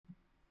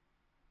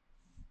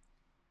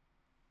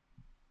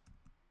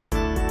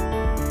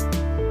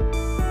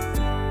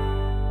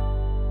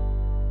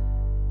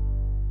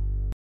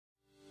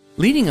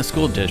Leading a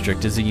school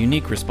district is a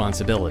unique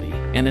responsibility,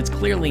 and it's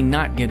clearly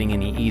not getting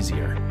any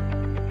easier.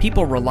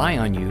 People rely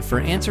on you for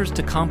answers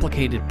to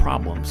complicated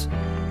problems,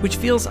 which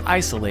feels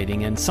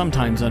isolating and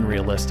sometimes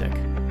unrealistic.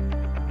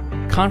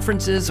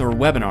 Conferences or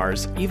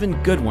webinars,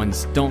 even good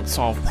ones, don't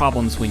solve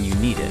problems when you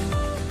need it,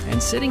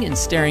 and sitting and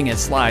staring at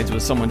slides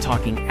with someone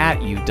talking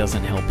at you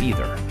doesn't help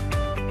either.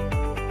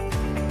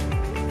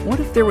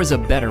 What if there was a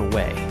better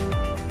way?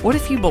 What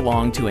if you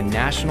belonged to a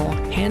national,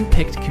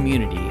 hand-picked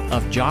community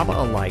of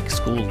Java-alike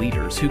school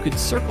leaders who could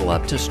circle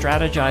up to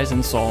strategize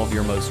and solve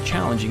your most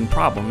challenging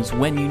problems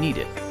when you need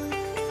it?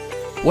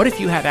 What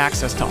if you had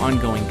access to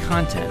ongoing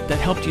content that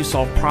helped you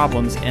solve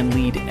problems and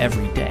lead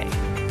every day?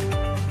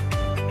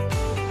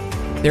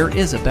 There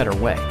is a better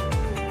way.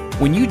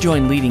 When you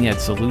join Leading Ed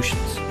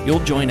Solutions, you'll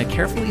join a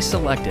carefully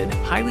selected,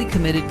 highly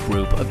committed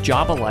group of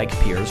Java-like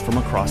peers from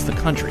across the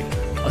country,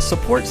 a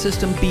support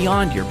system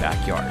beyond your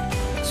backyard.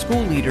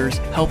 School leaders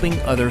helping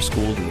other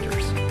school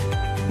leaders.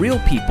 Real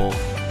people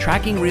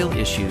tracking real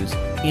issues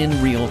in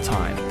real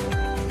time.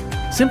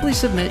 Simply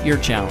submit your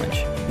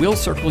challenge. We'll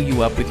circle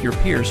you up with your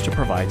peers to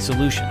provide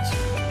solutions.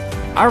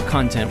 Our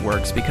content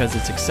works because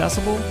it's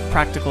accessible,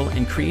 practical,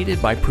 and created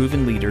by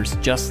proven leaders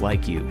just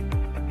like you.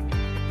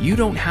 You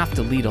don't have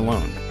to lead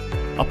alone.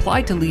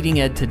 Apply to Leading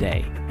Ed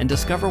today and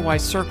discover why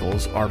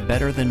circles are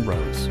better than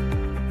rows.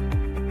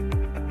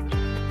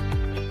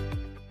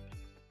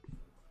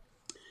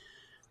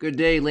 Good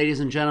day,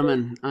 ladies and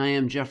gentlemen. I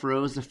am Jeff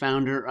Rose, the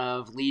founder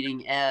of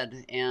Leading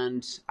Ed,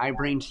 and I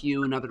bring to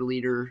you another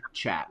leader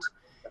chat.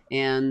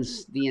 And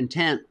the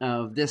intent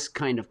of this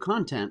kind of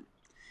content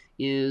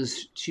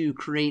is to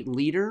create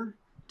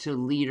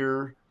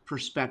leader-to-leader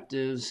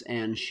perspectives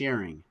and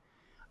sharing.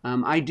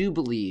 I do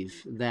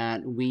believe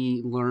that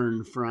we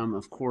learn from,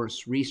 of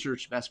course,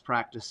 research best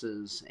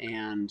practices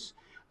and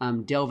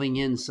delving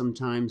in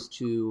sometimes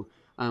to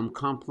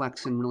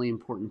complex and really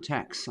important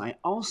texts. I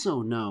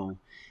also know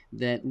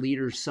that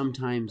leaders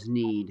sometimes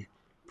need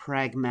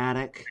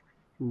pragmatic,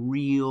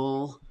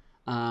 real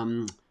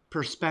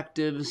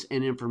perspectives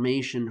and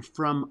information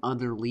from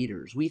other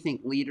leaders. We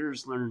think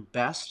leaders learn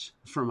best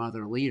from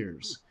other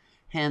leaders,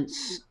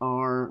 hence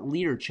our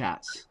leader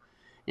chats.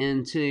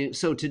 And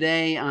so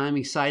today I'm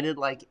excited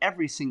like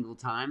every single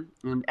time.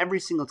 And every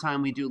single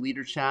time we do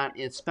leader chat,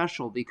 it's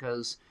special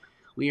because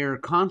I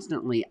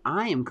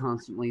am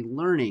constantly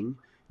learning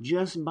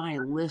just by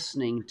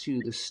listening to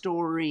the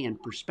story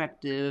and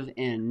perspective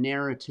and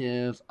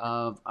narrative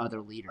of other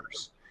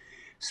leaders.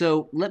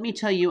 So let me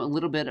tell you a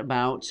little bit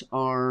about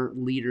our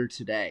leader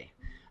today.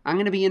 I'm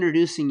going to be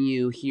introducing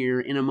you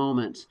here in a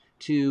moment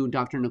to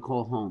Dr.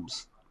 Nicole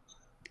Holmes.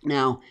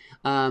 Now,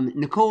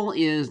 Nicole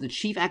is the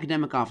Chief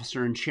Academic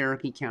Officer in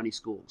Cherokee County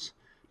Schools.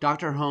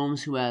 Dr.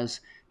 Holmes, who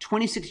has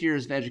 26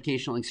 years of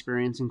educational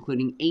experience,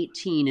 including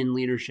 18 in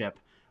leadership,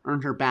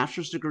 earned her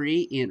bachelor's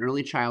degree in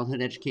early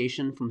childhood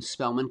education from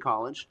Spelman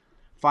College,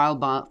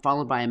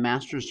 followed by a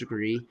master's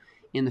degree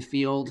in the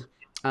field,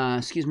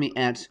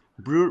 at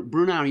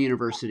Brunel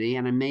University,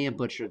 and I may have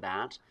butchered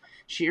that.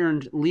 She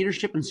earned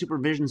leadership and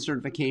supervision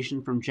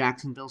certification from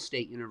Jacksonville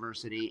State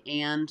University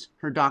and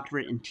her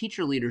doctorate in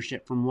teacher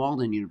leadership from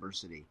Walden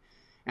University.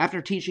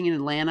 After teaching in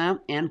Atlanta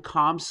and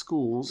Cobb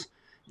schools,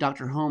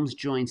 Dr. Holmes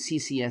joined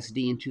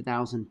CCSD in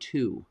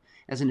 2002.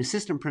 As an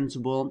assistant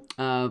principal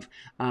of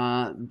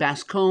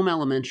Bascombe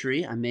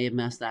Elementary, I may have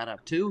messed that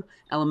up too,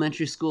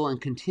 elementary school,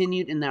 and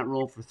continued in that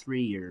role for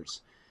 3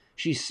 years.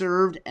 She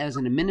served as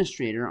an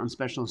administrator on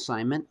special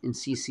assignment in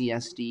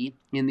CCSD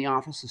in the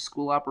Office of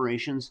School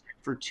Operations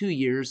for 2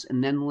 years,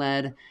 and then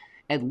led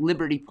at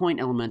Liberty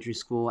Point Elementary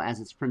School as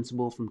its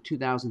principal from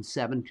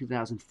 2007 to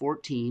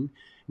 2014,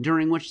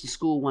 during which the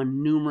school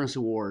won numerous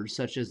awards,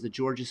 such as the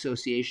Georgia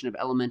Association of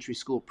Elementary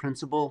School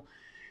Principal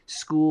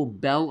School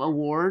Bell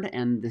Award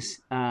and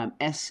this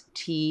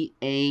STAGE,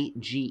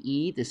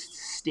 this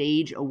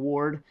Stage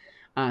Award,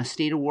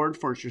 State Award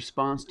for its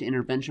response to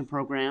intervention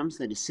programs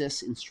that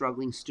assist in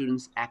struggling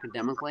students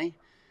academically.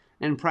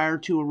 And prior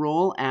to a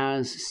role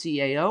as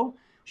CAO,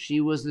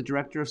 she was the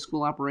Director of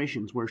School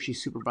Operations, where she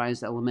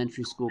supervised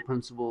elementary school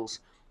principals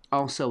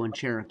also in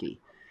Cherokee.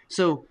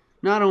 So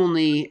not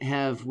only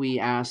have we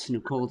asked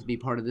Nicole to be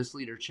part of this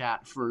leader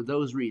chat for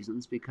those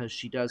reasons, because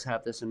she does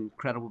have this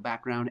incredible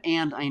background,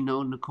 and I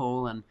know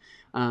Nicole, and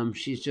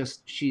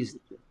she's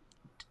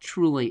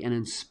truly an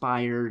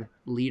inspired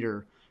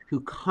leader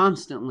who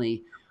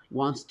constantly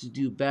wants to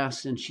do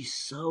best, and she's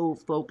so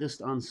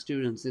focused on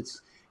students.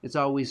 It's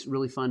always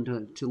really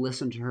fun to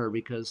listen to her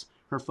because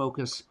her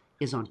focus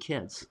is on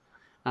kids.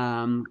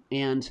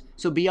 And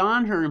so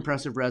beyond her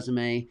impressive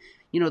resume,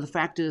 the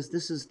fact is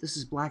this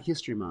is Black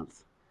History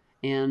Month.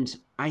 And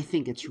I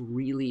think it's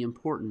really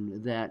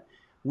important that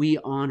we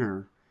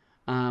honor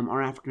our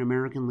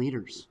African-American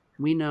leaders.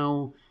 We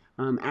know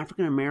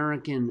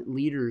African-American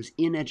leaders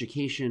in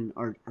education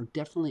are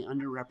definitely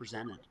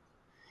underrepresented,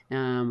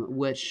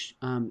 which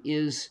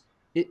is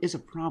a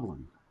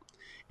problem.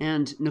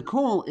 And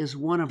Nicole is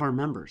one of our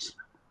members.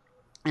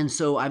 And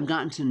so I've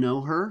gotten to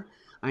know her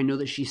I know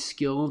that she's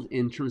skilled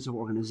in terms of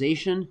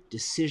organization,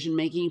 decision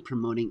making,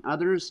 promoting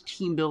others,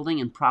 team building,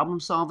 and problem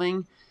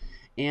solving.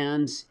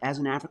 And as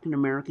an African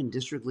American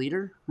district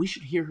leader, we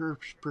should hear her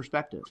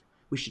perspective.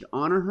 We should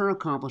honor her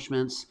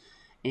accomplishments,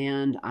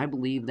 and I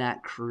believe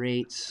that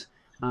creates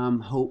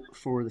hope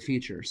for the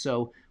future.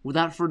 So,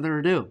 without further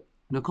ado,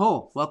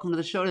 Nicole, welcome to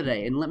the show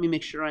today. And let me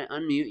make sure I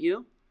unmute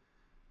you.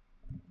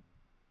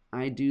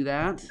 I do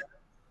that.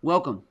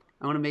 Welcome.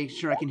 I want to make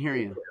sure I can hear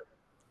you.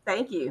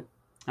 Thank you.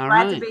 All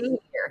Glad right. to be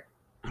here.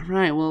 All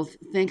right. Well,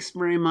 thanks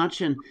very much.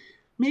 And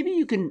maybe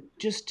you can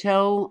just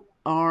tell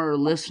our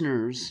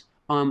listeners,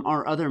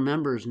 our other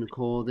members,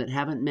 Nicole, that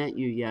haven't met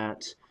you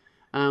yet,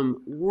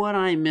 what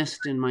I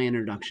missed in my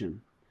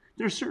introduction.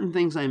 There are certain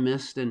things I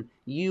missed, and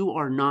you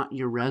are not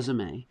your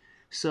resume.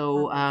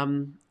 So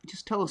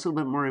just tell us a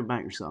little bit more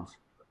about yourself.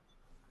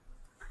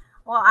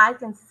 Well, I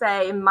can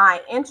say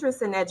my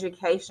interest in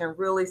education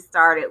really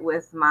started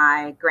with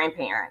my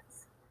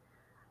grandparents.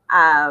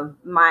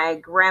 My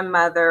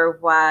grandmother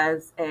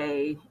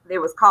it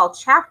was called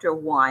Chapter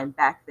 1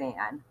 back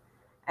then.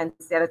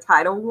 Instead of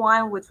Title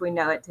 1, which we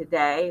know it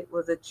today,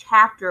 was a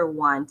Chapter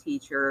 1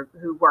 teacher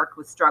who worked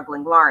with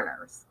struggling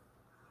learners.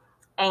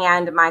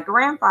 And my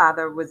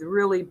grandfather was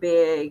really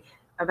big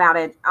about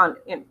it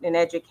in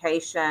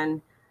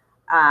education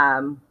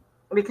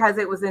because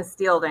it was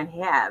instilled in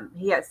him.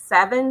 He had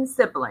 7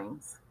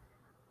 siblings,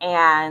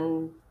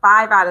 and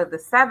 5 out of the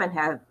 7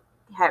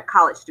 had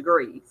college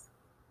degrees.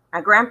 My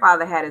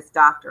grandfather had his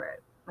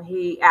doctorate.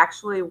 He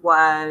actually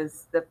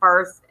was the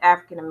first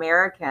African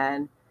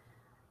American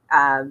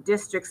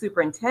district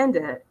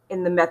superintendent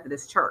in the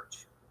Methodist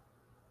Church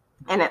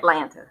in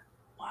Atlanta,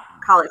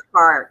 College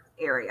Park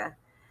area.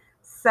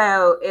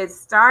 So it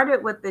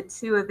started with the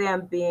two of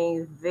them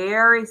being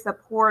very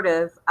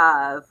supportive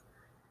of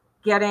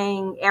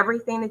getting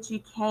everything that you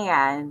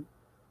can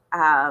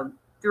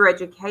through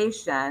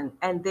education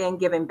and then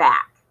giving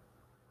back.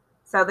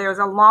 So there's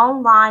a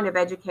long line of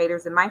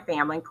educators in my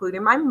family,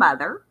 including my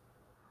mother,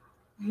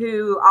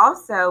 who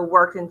also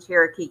worked in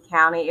Cherokee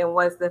County and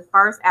was the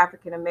first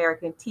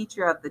African-American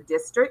teacher of the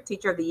district,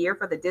 teacher of the year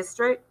for the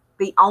district,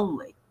 the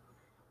only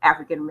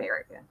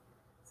African-American.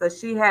 So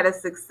she had a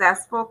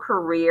successful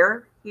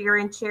career here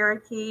in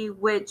Cherokee,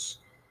 which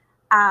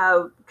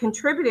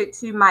contributed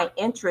to my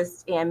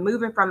interest in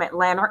moving from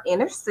Atlanta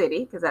inner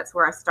city, because that's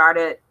where I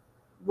started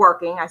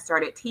working. I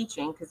started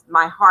teaching because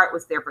my heart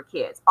was there for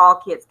kids. All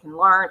kids can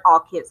learn,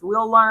 all kids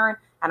will learn,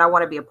 and I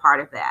want to be a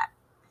part of that.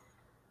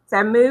 So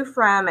I moved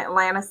from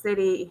Atlanta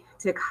City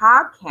to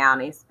Cobb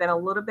County, spent a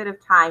little bit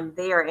of time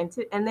there,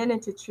 and then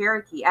into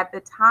Cherokee. At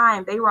the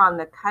time, they were on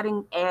the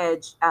cutting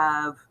edge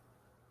of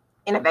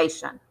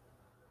innovation.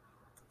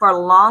 For a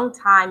long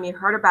time, you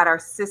heard about our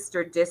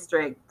sister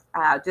district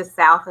just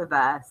south of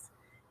us.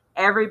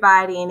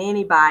 Everybody and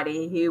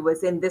anybody who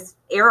was in this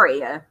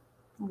area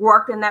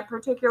worked in that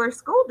particular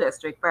school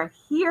district. But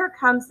here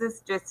comes this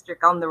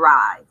district on the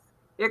rise.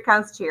 Here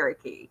comes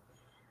Cherokee.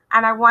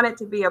 And I wanted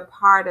to be a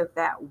part of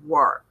that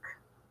work.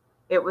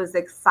 It was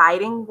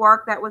exciting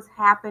work that was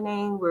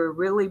happening. We were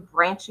really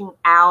branching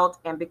out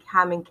and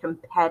becoming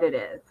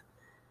competitive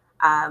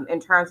in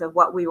terms of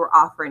what we were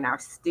offering our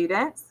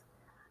students.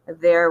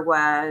 There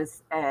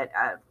was a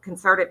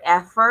concerted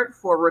effort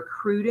for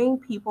recruiting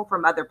people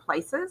from other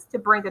places to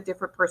bring a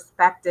different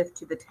perspective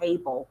to the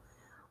table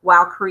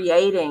while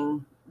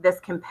creating this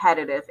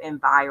competitive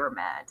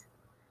environment.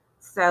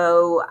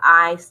 So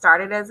I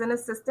started as an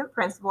assistant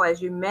principal,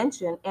 as you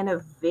mentioned, in a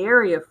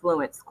very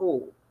affluent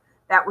school.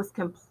 That was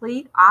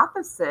complete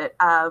opposite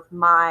of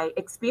my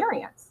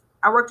experience.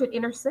 I worked at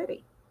inner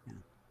city.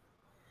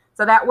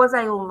 So that was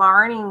a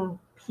learning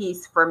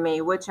piece for me,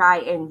 which I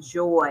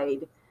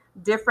enjoyed.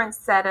 Different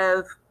set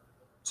of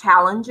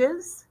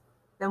challenges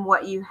than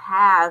what you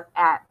have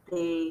at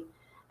a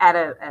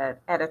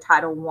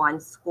Title I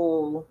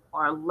school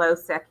or low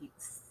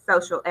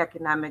social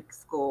economic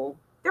school.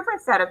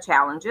 Different set of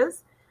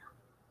challenges.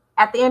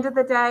 At the end of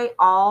the day,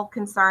 all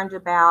concerned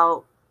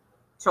about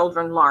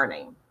children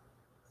learning.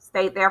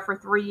 Stayed there for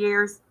 3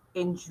 years,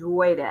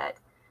 enjoyed it.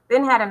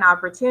 Then had an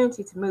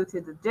opportunity to move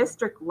to the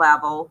district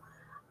level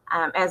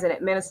as an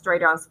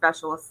administrator on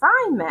special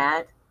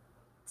assignment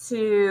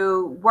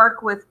to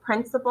work with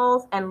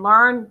principals and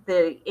learn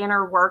the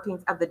inner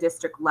workings of the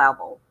district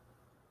level,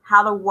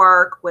 how to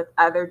work with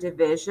other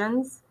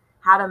divisions,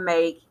 how to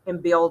make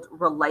and build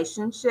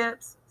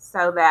relationships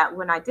so that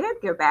when I did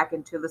go back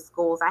into the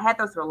schools, I had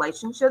those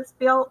relationships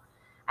built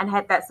and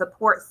had that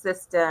support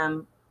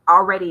system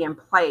already in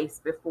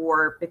place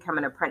before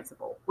becoming a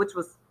principal, which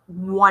was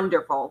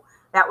wonderful.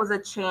 That was a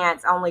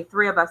chance only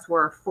 3 of us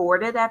were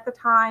afforded at the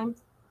time,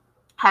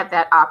 had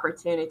that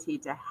opportunity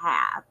to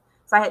have.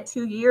 So I had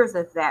 2 years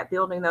of that,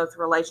 building those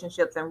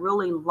relationships and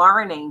really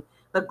learning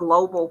the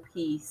global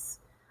piece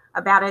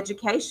about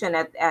education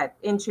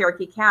in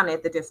Cherokee County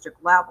at the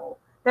district level.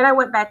 Then I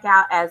went back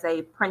out as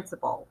a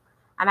principal,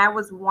 and I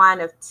was one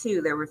of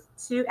 2. There was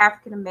 2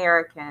 African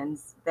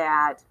Americans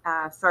that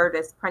served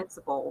as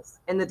principals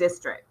in the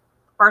district.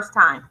 First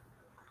time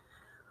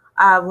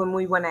when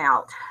we went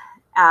out,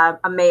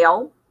 a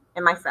male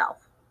and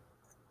myself.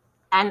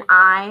 And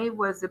I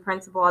was the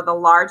principal of the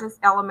largest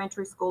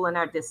elementary school in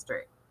our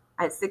district.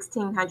 I had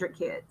 1,600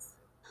 kids.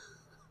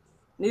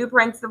 New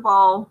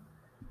principal,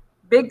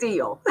 big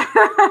deal.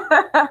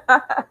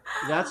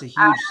 That's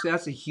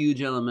a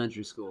huge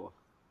elementary school.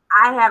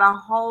 I had a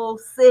whole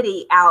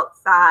city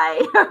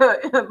outside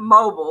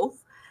mobiles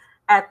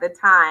at the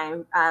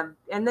time.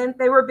 And then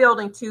they were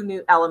building two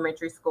new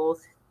elementary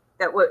schools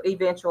that would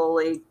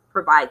eventually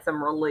provide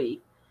some relief.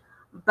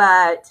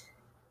 But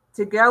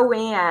to go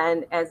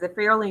in as a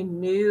fairly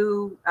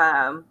new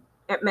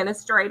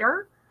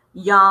administrator,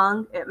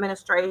 young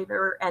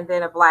administrator, and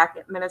then a Black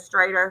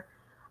administrator,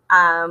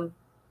 um,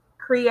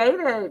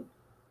 created,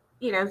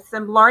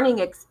 some learning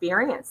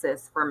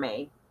experiences for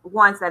me,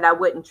 ones that I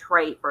wouldn't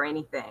trade for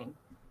anything.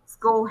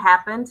 School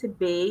happened to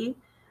be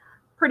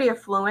pretty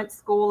affluent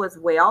school as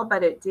well,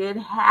 but it did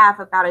have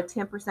about a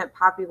 10%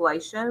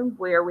 population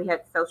where we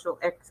had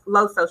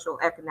low social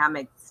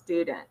economic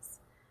students,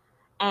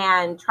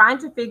 and trying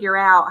to figure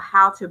out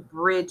how to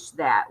bridge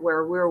that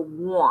where we're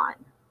one,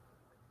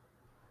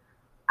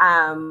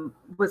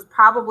 was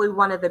probably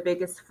one of the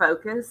biggest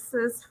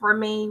focuses for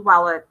me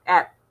while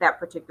at that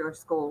particular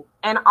school,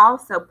 and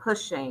also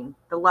pushing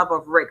the level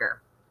of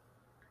rigor,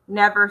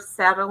 never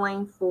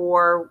settling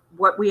for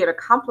what we had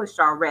accomplished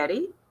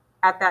already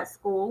at that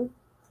school,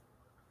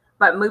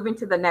 but moving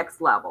to the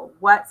next level.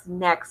 What's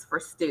next for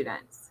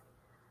students?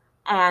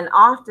 And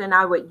often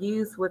I would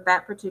use with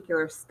that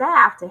particular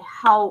staff to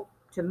help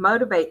to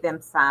motivate them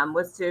some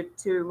was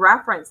to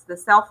reference the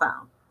cell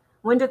phone.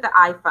 When did the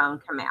iPhone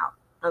come out?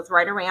 It was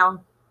right around,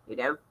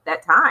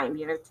 that time,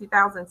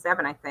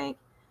 2007, I think.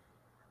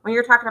 When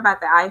you're talking about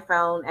the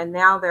iPhone, and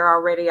now they're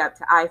already up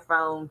to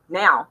iPhone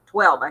now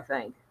 12, I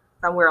think,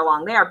 somewhere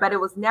along there. But it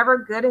was never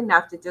good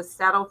enough to just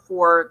settle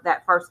for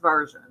that first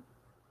version.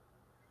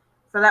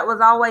 So that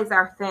was always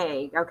our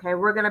thing. Okay,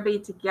 we're going to be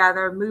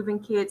together, moving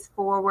kids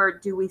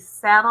forward. Do we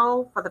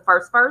settle for the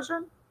first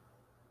version?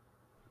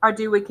 Or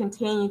do we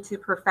continue to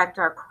perfect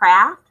our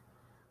craft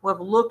with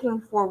looking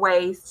for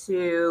ways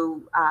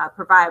to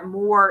provide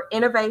more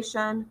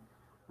innovation,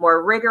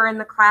 more rigor in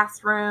the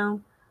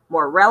classroom,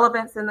 more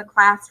relevance in the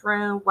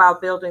classroom while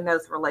building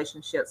those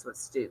relationships with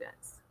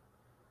students?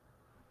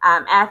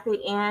 At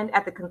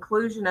the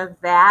conclusion of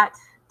that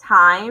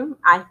time,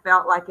 I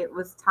felt like it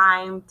was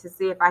time to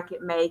see if I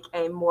could make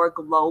a more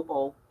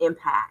global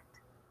impact.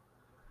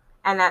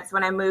 And that's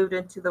when I moved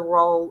into the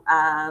role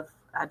of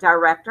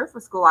director for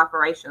school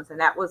operations. And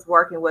that was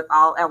working with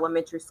all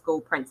elementary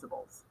school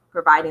principals,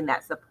 providing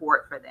that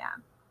support for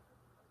them.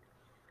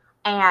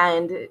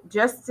 And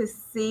just to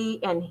see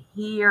and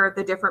hear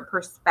the different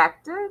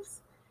perspectives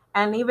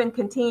and even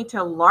continue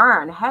to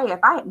learn, hey, if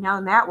I had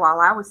known that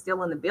while I was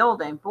still in the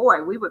building,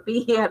 boy, we would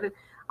be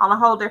on a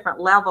whole different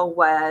level,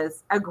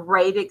 was a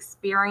great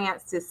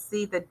experience to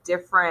see the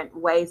different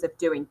ways of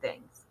doing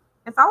things.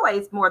 It's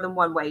always more than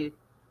one way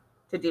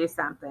to do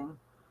something.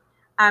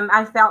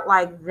 I felt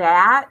like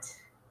that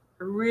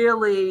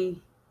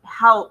really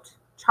helped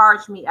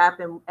charge me up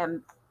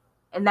and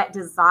that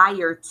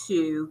desire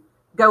to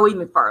go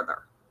even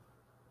further.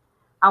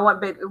 I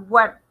want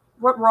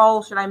what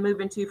role should I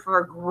move into for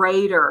a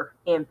greater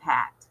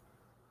impact?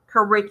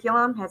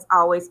 Curriculum has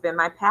always been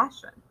my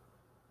passion.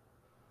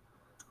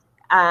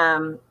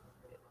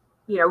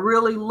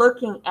 Really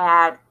looking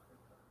at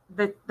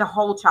the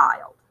whole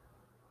child.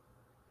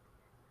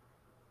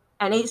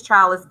 And each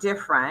child is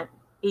different.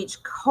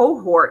 Each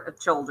cohort of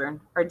children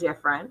are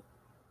different.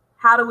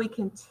 How do we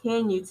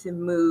continue to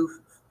move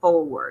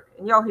forward?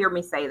 And you'll hear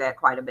me say that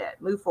quite a bit.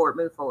 Move forward,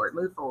 move forward,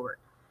 move forward.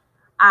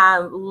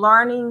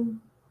 Learning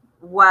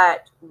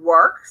what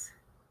works,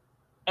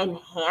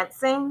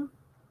 enhancing,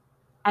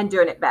 and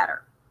doing it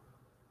better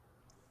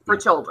for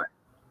children.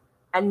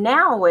 And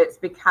now it's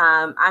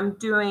become, I'm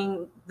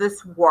doing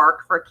this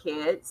work for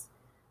kids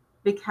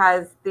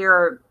because there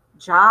are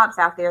jobs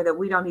out there that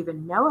we don't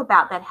even know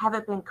about that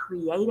haven't been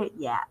created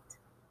yet.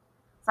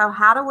 So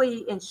how do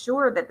we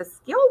ensure that the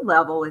skill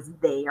level is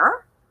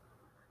there,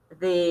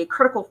 the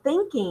critical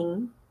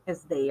thinking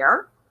is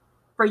there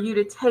for you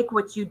to take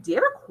what you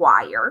did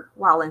acquire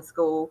while in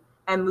school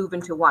and move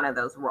into one of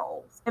those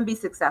roles and be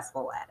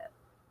successful at it?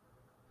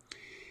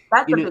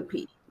 That's a big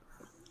piece.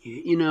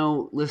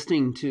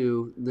 Listening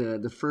to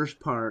the first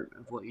part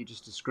of what you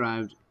just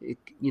described, it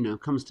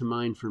comes to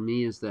mind for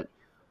me is that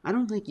I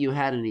don't think you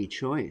had any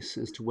choice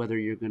as to whether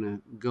you're going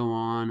to go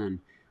on and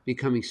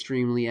become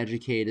extremely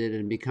educated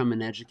and become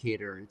an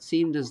educator. It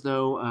seemed as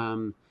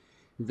though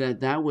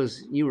that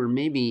was, you were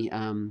maybe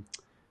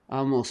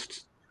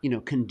almost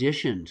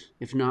conditioned,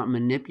 if not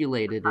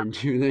manipulated,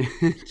 into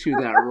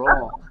that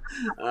role.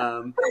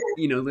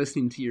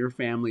 Listening to your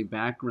family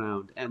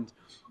background and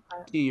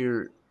to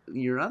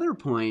your other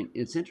point,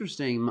 it's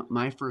interesting.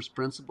 My first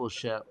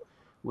principalship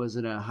was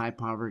at a high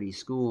poverty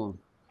school,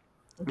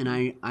 and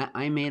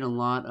I made a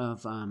lot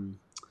of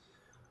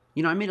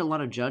I made a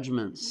lot of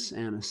judgments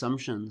and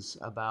assumptions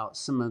about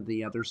some of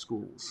the other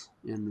schools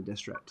in the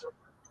district.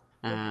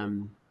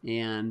 And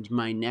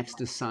my next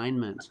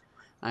assignment,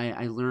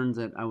 I learned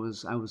that I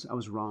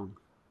was wrong.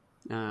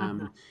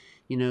 Mm-hmm.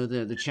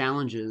 The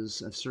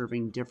challenges of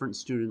serving different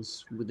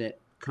students that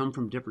come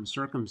from different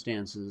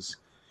circumstances.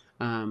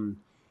 Um,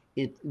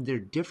 they're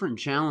different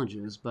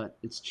challenges, but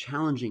it's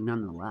challenging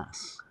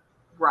nonetheless.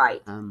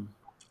 Right. Um,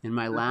 in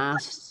my Mm-hmm.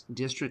 last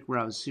district where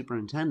I was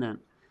superintendent,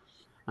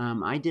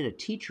 I did a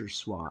teacher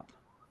swap.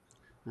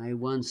 I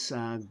once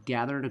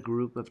gathered a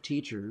group of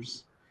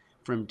teachers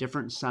from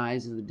different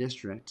sides of the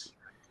district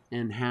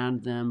and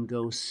had them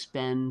go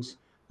spend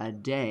a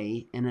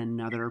day in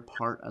another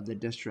part of the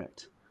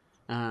district,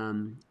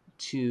 um,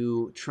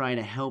 to try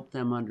to help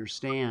them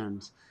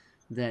understand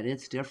that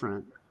it's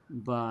different,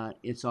 but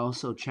it's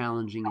also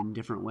challenging in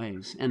different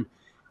ways. And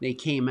they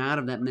came out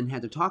of that and then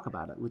had to talk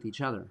about it with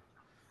each other.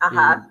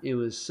 Uh-huh. And it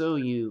was so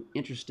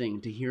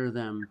interesting to hear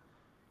them,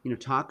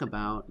 talk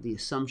about the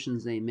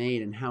assumptions they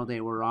made and how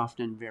they were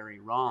often very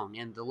wrong,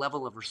 and the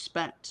level of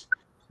respect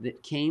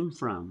that came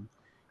from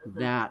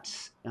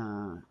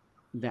Mm-hmm.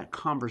 that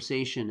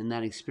conversation and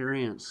that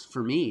experience.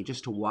 For me,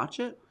 just to watch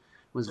it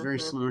was very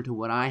Mm-hmm. similar to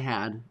what I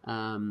had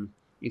Mm-hmm.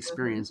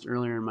 experienced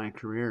earlier in my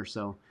career.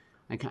 So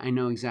I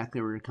know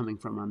exactly where you're coming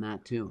from on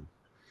that too.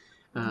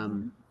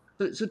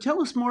 Mm-hmm. So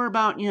tell us more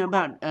about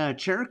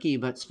Cherokee,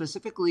 but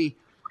specifically,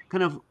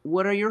 kind of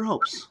what are your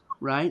hopes,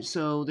 right?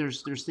 So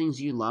there's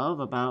things you love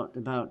about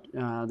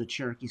the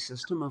Cherokee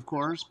system, of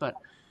course, but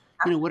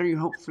what are your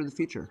hopes for the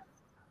future?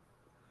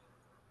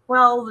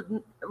 Well,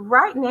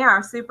 right now,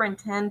 our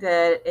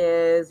superintendent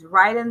is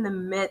right in the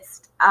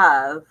midst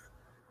of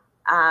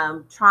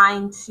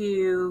trying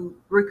to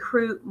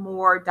recruit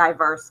more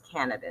diverse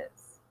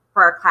candidates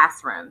for our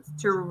classrooms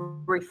to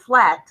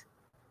reflect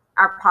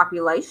our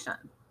population.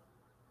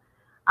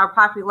 Our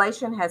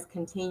population has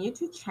continued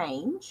to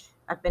change.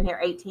 I've been here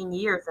 18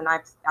 years and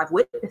I've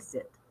witnessed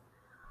it.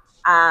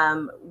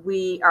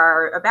 We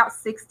are about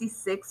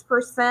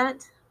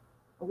 66%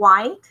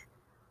 white.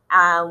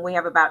 We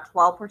have about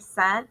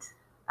 12%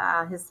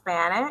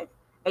 Hispanic,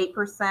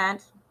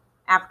 8%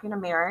 African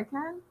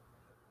American,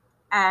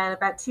 and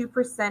about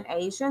 2%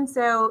 Asian.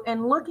 So,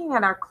 in looking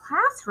at our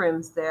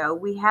classrooms, though,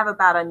 we have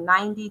about a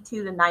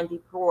 92 to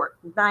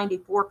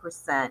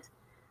 94%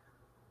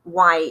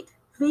 white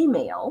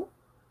female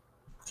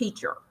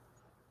teacher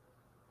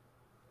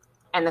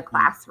in the Mm.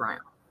 classroom.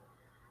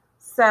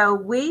 So,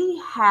 we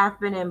have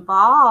been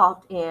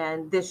involved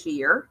in this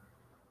year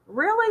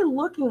really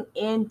looking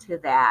into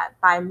that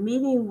by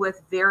meeting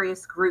with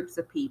various groups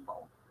of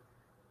people,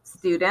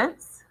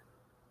 students,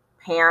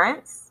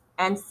 parents,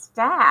 and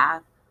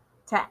staff,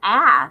 to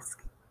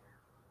ask,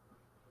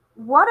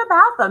 what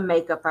about the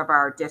makeup of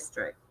our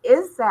district?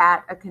 Is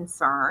that a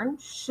concern?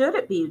 Should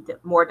it be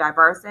more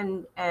diverse?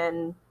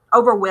 And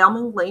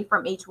overwhelmingly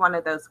from each one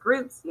of those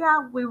groups,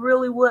 yeah, we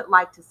really would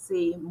like to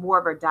see more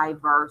of a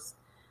diverse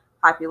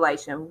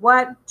population.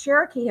 What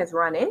Cherokee has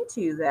run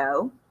into,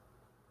 though,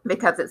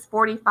 because it's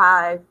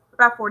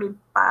about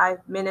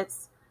 45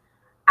 minutes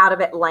out of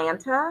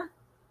Atlanta,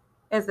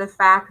 is the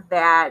fact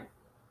that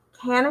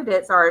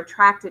candidates are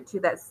attracted to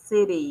that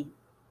city,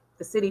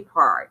 the city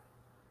part,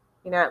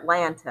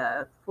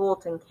 Atlanta,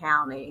 Fulton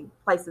County,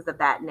 places of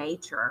that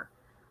nature,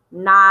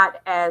 not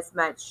as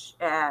much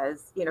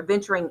as,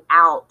 venturing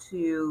out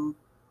to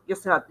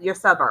your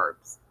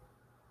suburbs.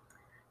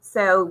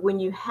 So when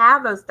you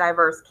have those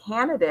diverse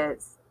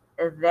candidates,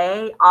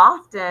 they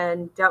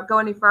often don't go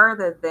any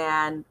further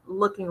than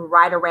looking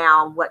right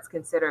around what's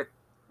considered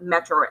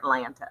Metro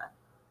Atlanta,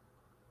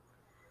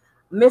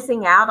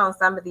 missing out on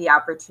some of the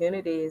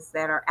opportunities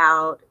that are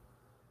out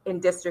in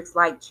districts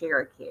like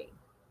Cherokee.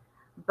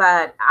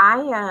 But I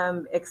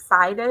am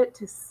excited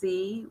to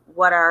see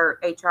what our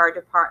HR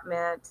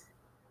department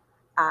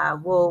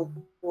will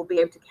be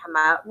able to come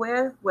up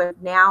with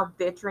now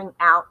venturing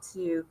out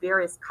to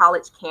various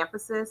college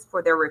campuses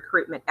for their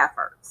recruitment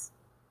efforts.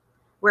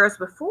 Whereas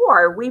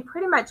before, we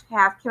pretty much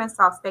have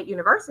Kennesaw State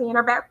University in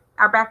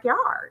our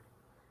backyard.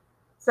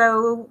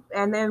 So,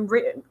 and then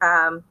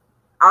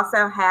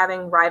also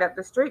having right up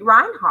the street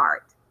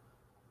Reinhardt.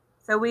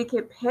 So we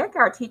could pick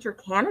our teacher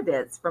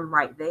candidates from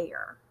right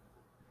there.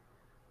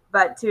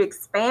 But to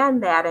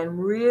expand that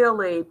and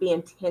really be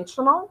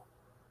intentional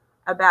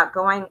about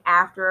going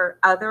after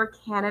other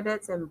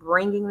candidates and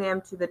bringing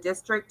them to the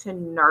district to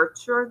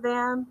nurture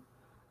them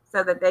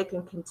so that they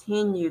can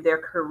continue their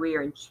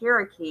career in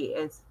Cherokee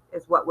is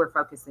what we're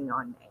focusing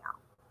on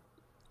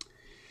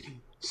now.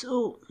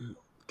 So,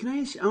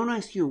 I want to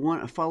ask you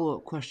a follow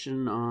up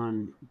question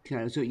on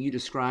so you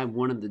describe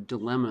one of the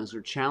dilemmas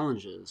or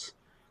challenges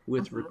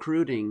with Mm-hmm.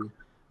 recruiting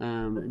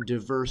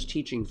diverse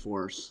teaching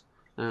force,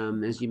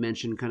 as you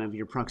mentioned, kind of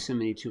your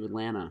proximity to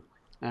Atlanta.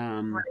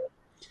 Um, Right.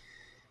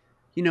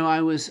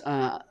 I was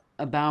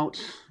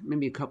about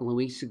maybe a couple of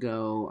weeks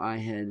ago, I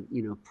had,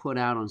 put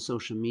out on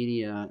social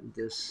media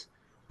this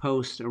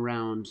post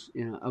around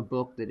a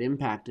book that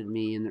impacted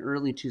me in the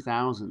early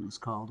 2000s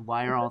called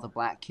Why Are All the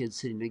Black Kids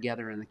Sitting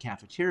Together in the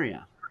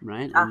Cafeteria?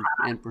 Right?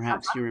 And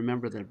perhaps you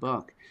remember that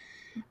book.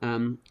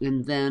 And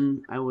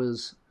then I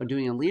was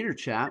doing a leader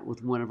chat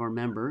with one of our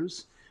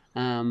members,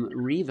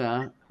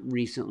 Riva,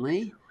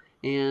 recently,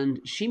 And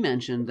she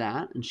mentioned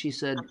that, and she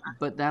said,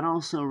 but that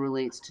also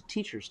relates to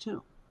teachers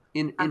too.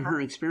 In Uh-huh.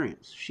 her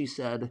experience, she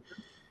said,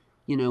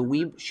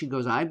 she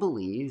goes, I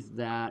believe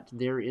that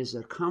there is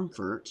a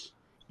comfort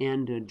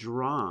and a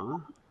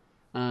draw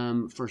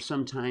for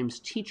sometimes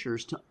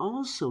teachers to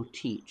also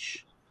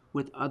teach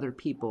with other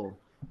people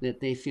that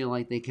they feel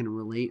like they can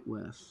relate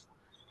with.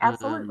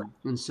 Absolutely.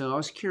 And so I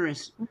was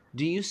curious,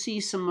 do you see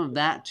some of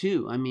that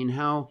too? I mean,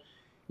 how,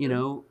 you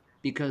know,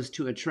 because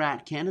to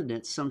attract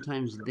candidates,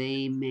 sometimes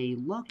they may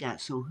look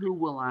at, so who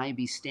will I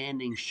be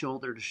standing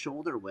shoulder to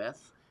shoulder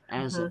with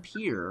as a Mm-hmm.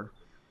 peer?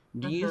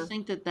 Do you Mm-hmm.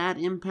 think that that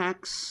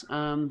impacts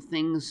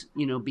things,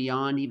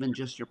 beyond even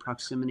just your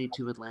proximity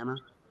to Atlanta?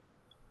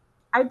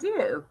 I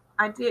do.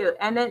 I do.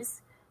 And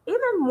it's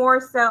even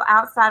more so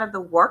outside of the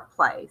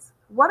workplace.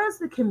 What does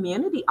the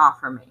community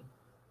offer me?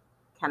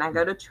 Can I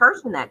go to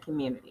church in that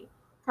community?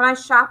 Can I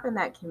shop in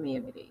that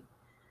community?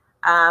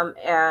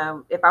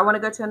 If I want to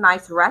go to a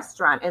nice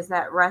restaurant, is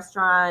that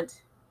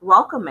restaurant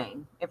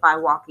welcoming if I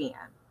walk in?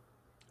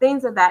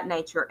 Things of that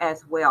nature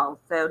as well.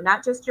 So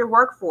not just your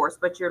workforce,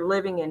 but your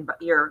living in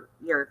your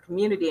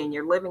community and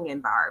your living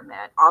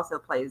environment also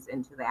plays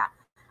into that.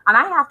 And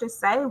I have to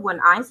say, when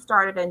I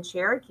started in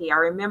Cherokee, I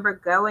remember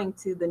going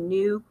to the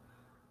new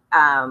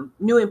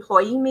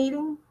employee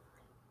meeting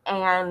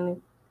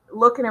and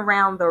looking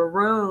around the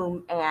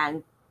room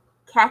and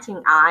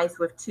catching eyes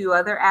with two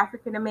other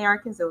African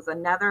Americans. There was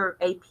another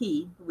AP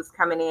who was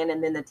coming in,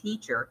 and then the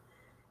teacher,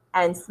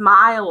 and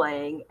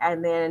smiling,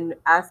 and then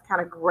us kind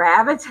of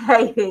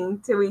gravitating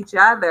to each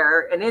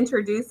other and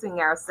introducing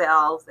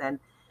ourselves and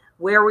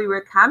where we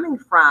were coming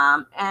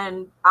from.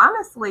 And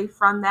honestly,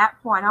 from that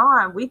point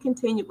on, we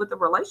continued with the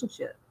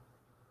relationship.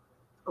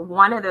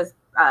 One of those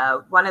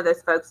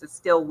folks is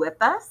still with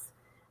us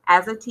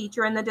as a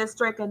teacher in the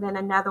district, and then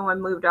another one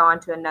moved on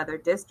to another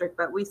district,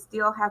 but we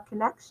still have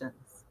connections.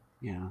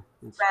 Yeah,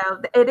 that's So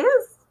it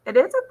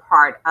is a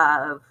part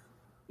of,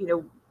 you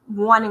know,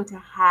 wanting to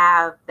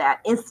have that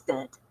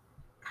instant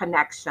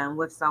connection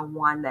with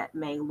someone that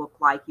may look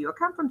like you or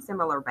come from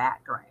similar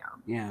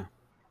background. yeah.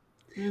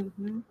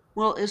 Mm-hmm.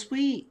 Well, as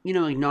we,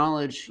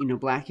 acknowledge,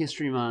 Black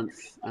History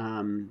Month,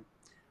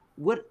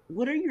 what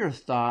are your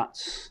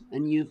thoughts?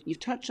 And you've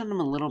touched on them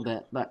a little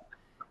bit, but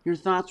your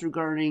thoughts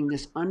regarding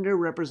this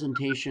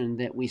underrepresentation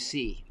that we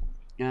see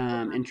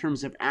in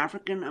terms of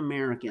African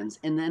Americans,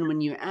 and then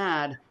when you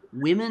add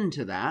women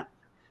to that,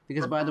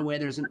 because by the Mm-hmm. way,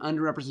 there's an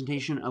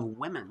underrepresentation of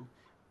women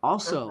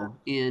also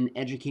in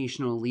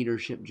educational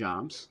leadership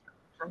jobs.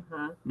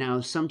 Mm-hmm.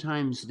 Now,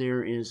 sometimes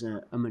there is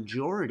a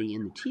majority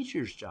in the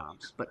teachers'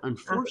 jobs, but Mm-hmm.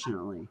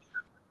 unfortunately,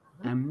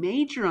 a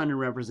major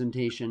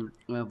underrepresentation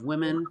of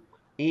women,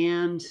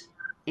 and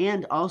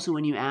also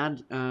when you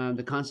add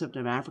the concept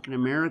of African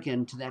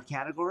American to that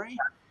category,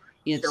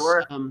 it's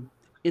Sure.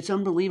 it's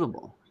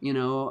unbelievable.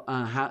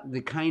 How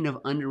the kind of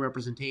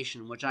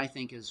underrepresentation, which I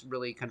think is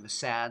really kind of a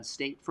sad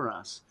state for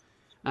us.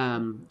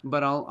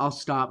 But I'll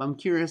stop. I'm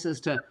curious as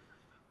to,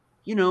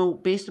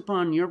 based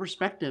upon your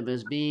perspective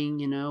as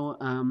being,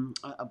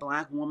 a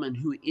black woman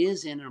who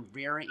is in a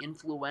very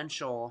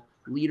influential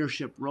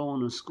leadership role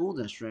in a school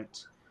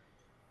district.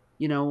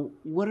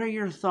 What are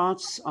your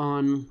thoughts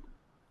on,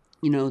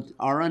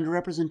 our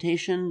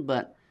underrepresentation,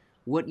 but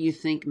what you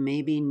think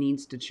maybe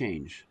needs to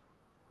change?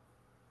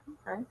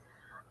 Okay.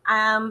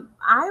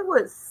 I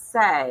would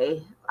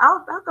say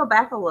I'll go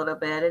back a little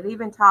bit and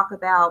even talk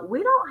about,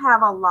 we don't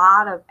have a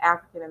lot of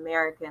African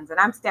Americans, and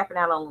I'm stepping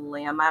out on a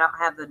limb. I don't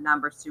have the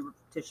numbers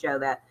to show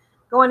that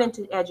going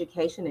into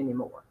education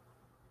anymore.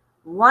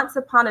 Once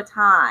upon a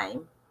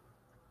time,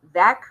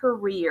 that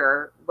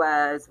career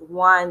was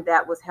one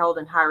that was held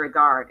in high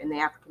regard in the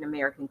African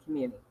American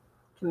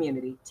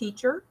community.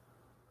 Teacher,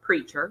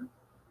 preacher,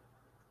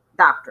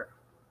 doctor.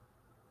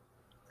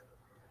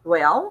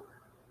 Well,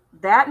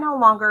 that no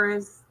longer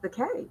is the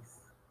case.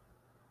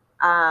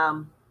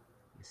 Um,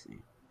 I see.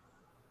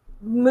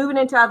 Moving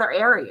into other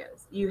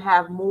areas, you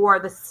have more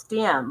of the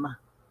STEM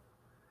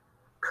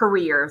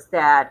careers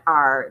that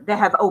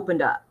have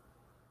opened up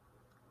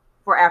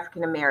for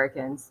African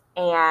Americans,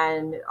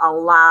 and a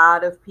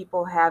lot of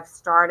people have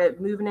started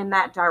moving in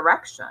that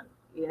direction.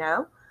 You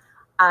know,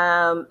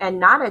 and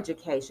not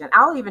education.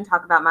 I'll even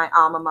talk about my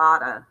alma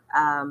mater,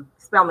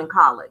 Spelman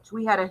College.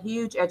 We had a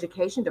huge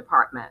education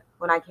department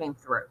when I came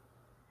through.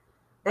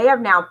 They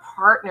have now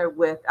partnered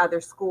with other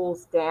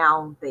schools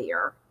down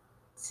there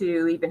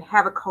to even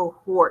have a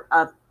cohort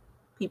of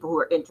people who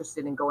are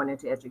interested in going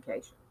into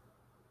education.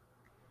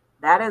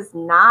 That is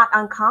not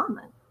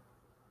uncommon,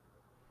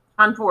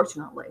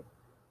 unfortunately.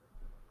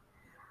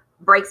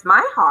 Breaks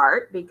my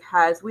heart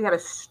because we had a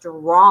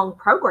strong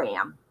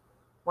program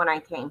when I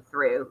came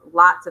through.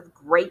 Lots of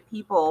great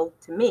people,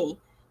 to me,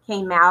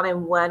 came out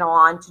and went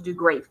on to do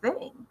great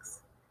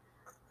things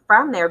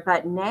from there.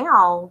 But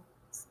now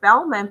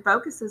Spelman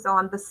focuses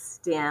on the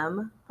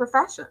STEM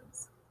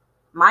professions.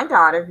 My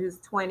daughter, who's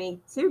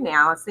 22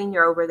 now, a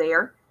senior over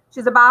there,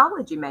 she's a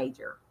biology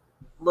major,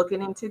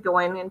 looking into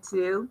going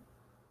into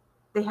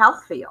the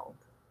health field.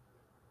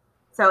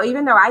 So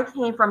even though I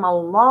came from a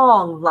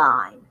long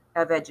line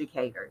of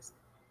educators,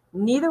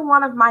 Neither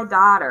one of my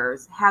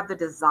daughters have the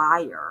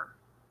desire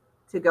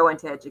to go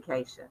into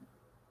education.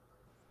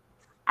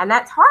 And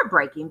that's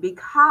heartbreaking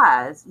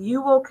because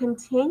you will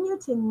continue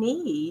to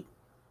need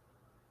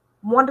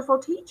wonderful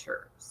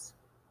teachers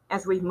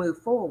as we move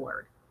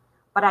forward.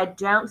 But I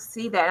don't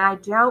see that. And I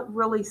don't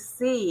really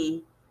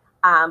see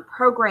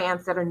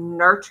programs that are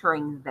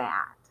nurturing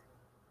that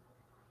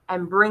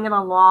and bringing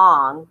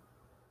along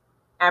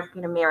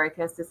African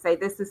Americans to say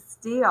this is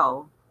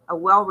still a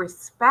well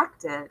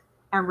respected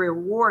and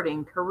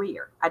rewarding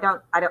career. I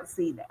don't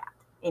see that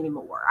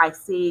anymore. I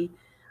see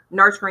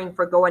nurturing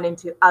for going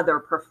into other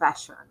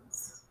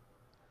professions.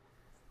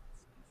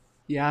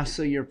 Yeah,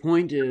 so your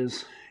point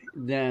is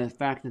the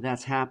fact that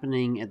that's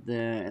happening at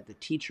the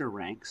teacher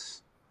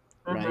ranks,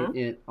 right? Hmm.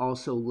 It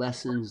also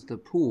lessens the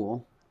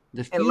pool,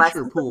 the It future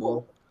lessens the pool,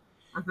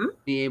 pool. Hmm.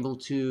 be able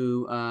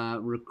to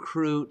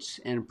recruit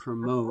and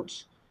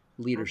promote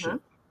Hmm.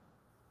 leadership.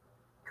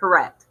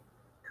 Correct.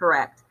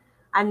 Correct.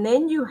 And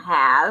then you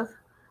have,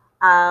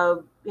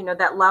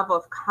 that level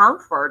of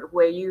comfort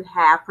where you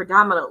have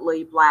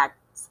predominantly Black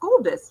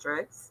school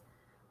districts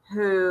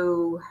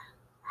who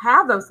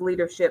have those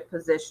leadership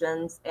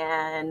positions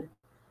and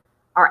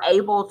are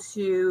able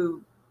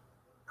to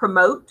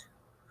promote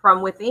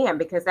from within,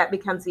 because that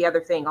becomes the other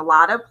thing. A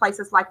lot of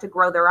places like to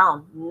grow their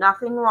own.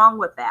 Nothing wrong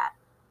with that.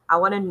 I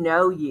want to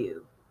know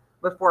you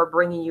before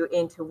bringing you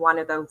into one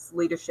of those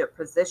leadership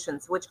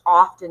positions, which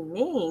often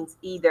means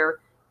either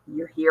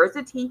you're here as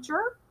a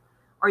teacher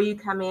or you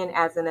come in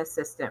as an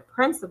assistant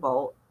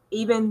principal,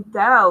 even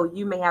though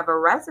you may have a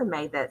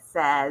resume that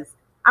says,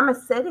 I'm a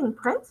sitting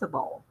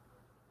principal.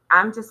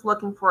 I'm just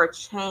looking for a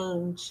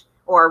change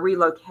or a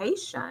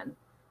relocation.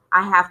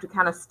 I have to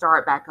kind of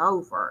start back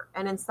over.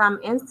 And in some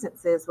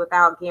instances,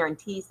 without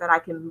guarantees that I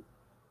can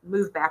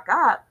move back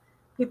up,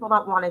 people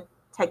don't want to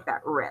take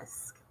that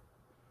risk.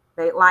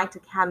 They like to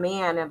come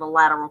in a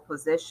lateral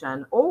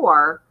position,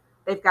 or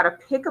they've got to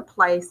pick a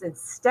place and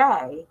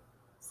stay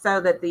so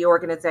that the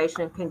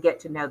organization can get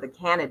to know the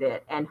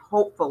candidate and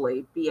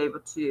hopefully be able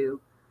to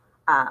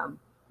um,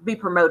 be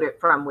promoted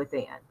from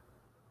within.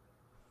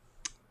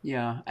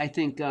 Yeah, I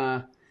think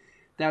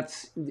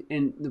that's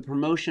in the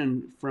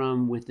promotion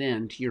from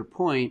within, to your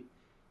point,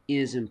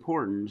 is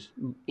important.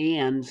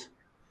 And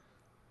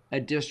a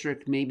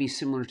district maybe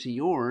similar to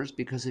yours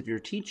because of your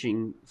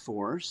teaching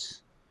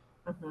force,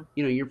 Hmm.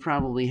 you're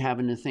probably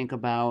having to think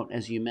about,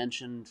 as you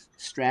mentioned,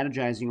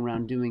 strategizing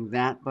around doing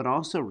that, but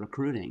also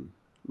recruiting,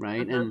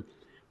 right? Hmm. And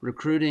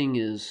recruiting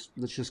is,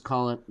 let's just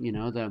call it,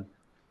 the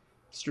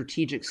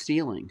strategic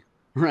stealing,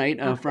 right,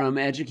 from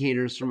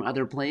educators from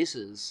other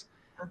places,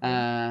 Hmm.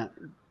 uh,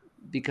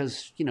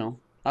 because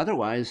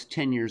otherwise,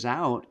 10 years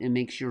out, it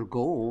makes your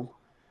goal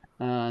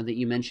that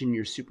you mentioned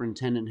your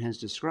superintendent has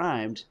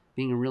described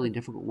being a really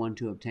difficult one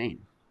to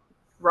obtain.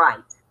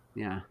 Right.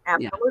 Yeah,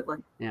 yeah, Absolutely.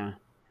 yeah.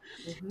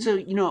 Hmm. So,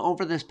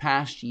 over this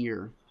past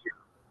year,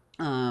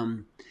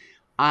 um,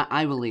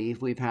 I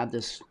believe we've had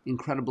this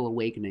incredible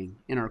awakening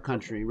in our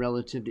country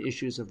relative to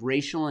issues of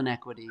racial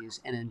inequities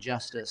and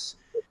injustice,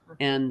 Hmm.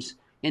 and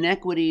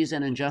inequities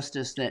and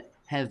injustice that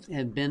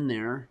have been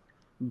there,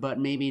 but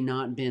maybe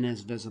not been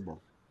as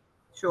visible,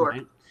 Sure.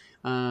 right?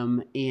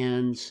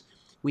 And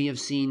we have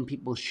seen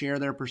people share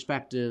their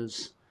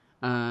perspectives,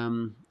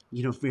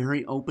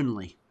 very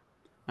openly,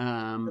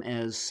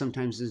 as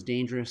sometimes as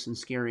dangerous and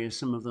scary as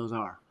some of those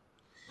are.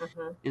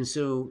 Hmm. And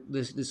so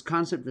this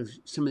concept of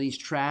some of these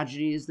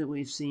tragedies that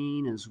we've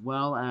seen, as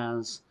well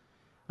as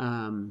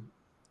um,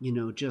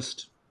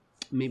 just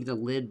maybe the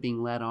lid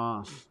being let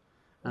off,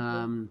 Hmm.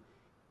 um,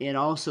 it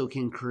also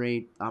can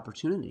create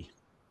opportunity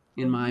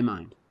in Hmm. my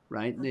mind,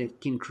 right? It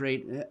can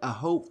create a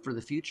hope for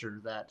the future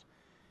that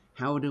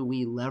how do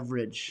we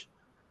leverage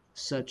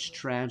such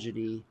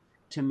tragedy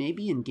to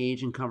maybe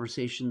engage in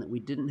conversation that we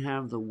didn't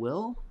have the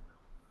will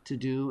to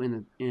do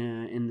in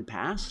the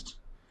past,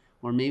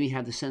 or maybe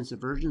have the sense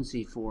of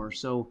urgency for.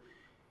 So,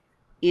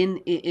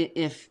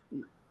 if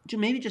to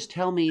maybe just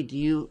tell me,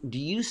 do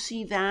you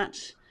see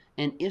that,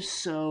 and if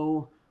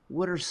so,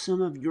 what are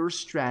some of your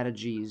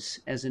strategies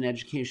as an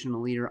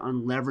educational leader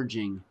on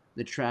leveraging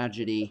the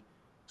tragedy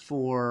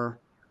for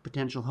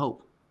potential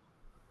hope?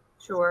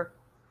 Sure.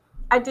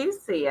 I do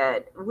see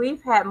it.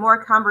 We've had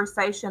more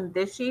conversation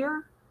this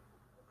year,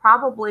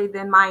 probably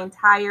than my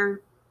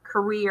entire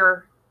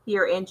career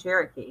here in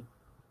Cherokee.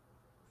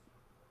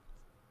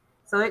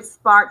 So it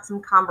sparked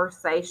some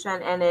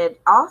conversation, and it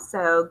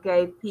also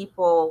gave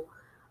people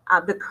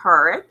the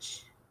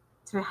courage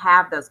to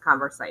have those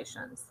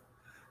conversations.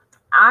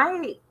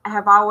 I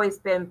have always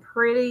been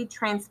pretty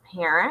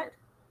transparent.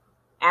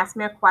 Ask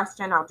me a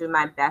question, I'll do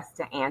my best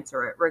to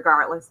answer it,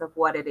 regardless of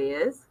what it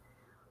is.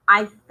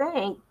 I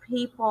think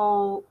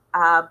people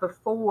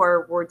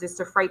before were just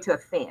afraid to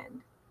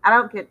offend. I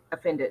don't get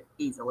offended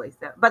easily,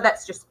 so, but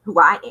that's just who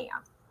I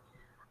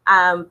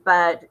am.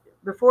 But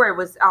before it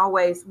was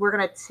always, we're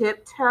going to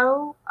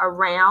tiptoe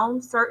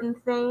around certain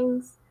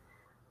things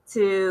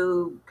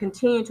to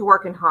continue to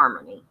work in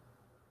harmony.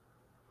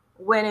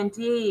 When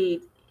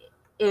indeed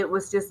it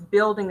was just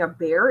building a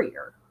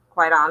barrier,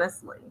 quite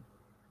honestly.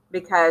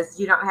 because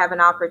you don't have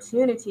an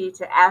opportunity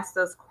to ask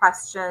those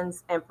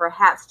questions and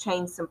perhaps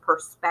change some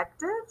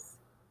perspectives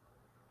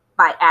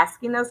by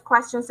asking those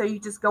questions. So you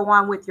just go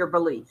on with your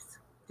beliefs,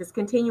 just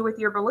continue with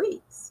your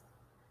beliefs.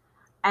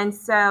 And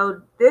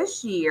so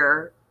this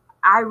year,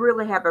 I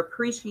really have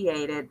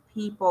appreciated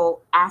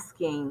people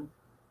asking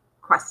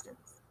questions.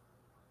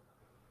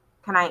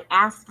 Can I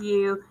ask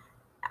you?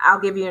 I'll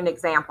give you an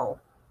example.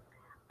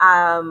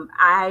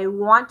 I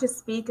want to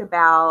speak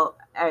about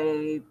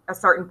a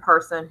certain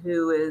person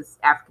who is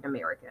African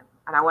American.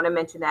 And I want to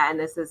mention that, and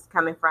this is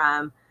coming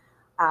from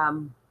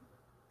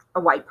a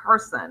white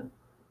person.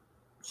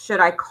 Should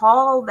I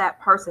call that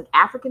person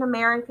African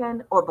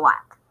American or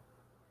Black?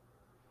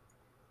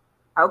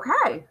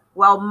 Okay.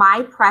 Well,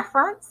 my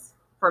preference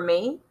for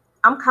me,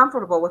 I'm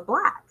comfortable with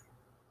Black.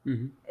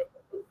 Mm-hmm.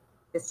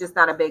 It's just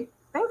not a big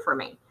thing for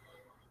me.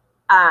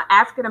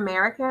 African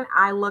American,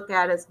 I look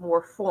at as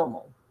more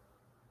formal.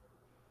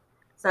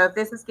 So if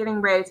this is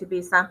getting ready to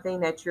be something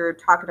that you're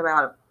talking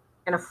about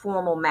in a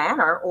formal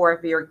manner, or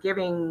if you're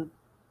giving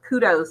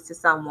kudos to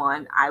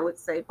someone, I would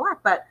say Black,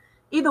 but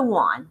either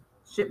one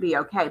should be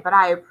okay. But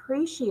I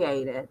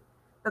appreciated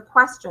the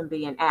question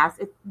being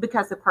asked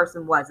because the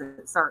person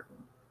wasn't certain.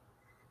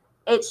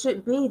 It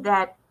should be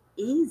that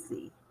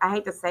easy. I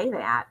hate to say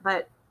that,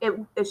 but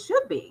it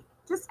should be.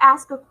 Just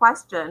ask a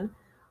question.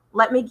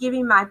 Let me give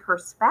you my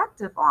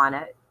perspective on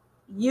it.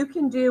 You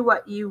can do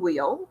what you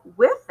will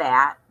with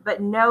that,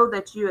 but know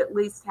that you at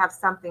least have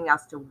something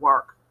else to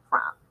work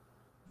from.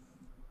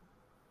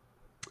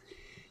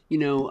 You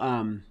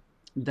know,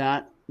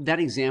 that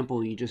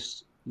example you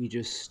just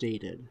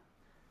stated.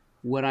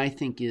 What I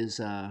think is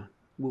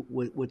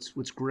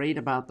what's great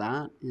about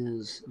that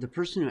is the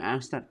person who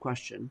asked that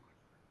question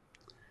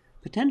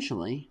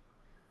potentially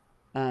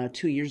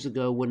 2 years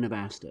ago wouldn't have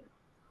asked it,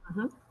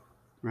 Mm-hmm.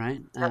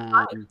 right? That's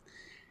right.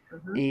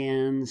 Mm-hmm.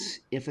 And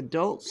if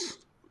adults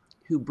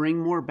who bring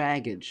more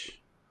baggage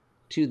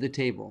to the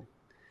table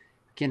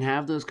can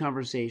have those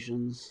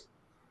conversations,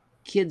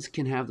 kids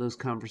can have those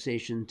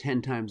conversations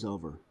 10 times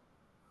over.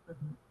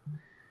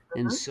 Mm-hmm.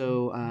 And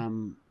so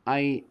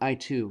I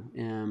too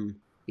am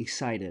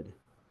excited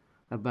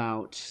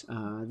about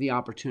the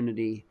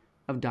opportunity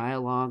of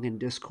dialogue and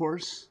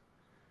discourse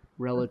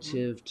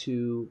relative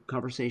to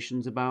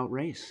conversations about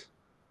race.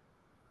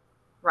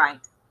 Right.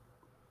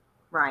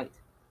 Right.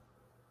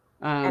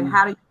 And Um,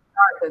 how do you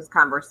start those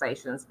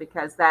conversations?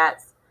 Because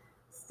that's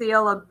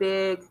still a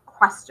big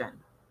question.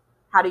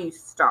 How do you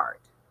start?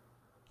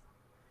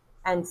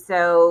 And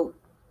so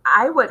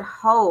I would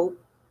hope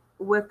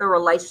with the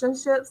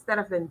relationships that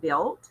have been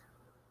built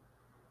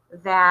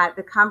that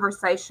the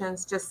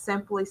conversations just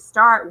simply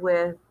start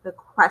with the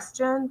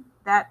question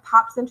that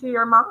pops into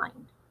your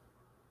mind.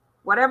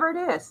 Whatever it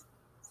is,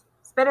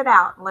 spit it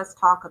out and let's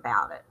talk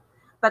about it.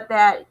 But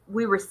that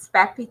we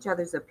respect each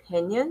other's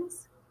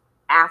opinions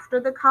after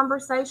the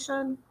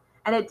conversation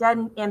and it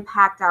doesn't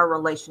impact our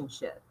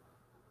relationship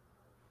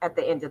at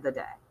the end of the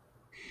day.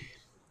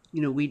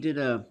 you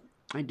know,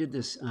 I did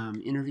this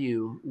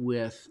interview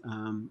with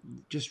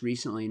just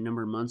recently, a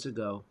number of months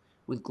ago,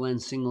 with Glenn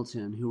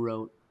Singleton, who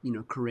wrote,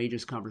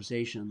 Courageous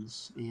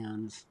Conversations.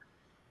 And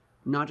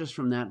not just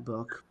from that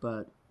book,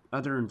 but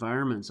other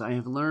environments, I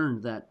have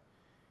learned that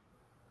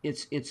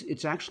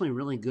it's actually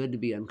really good to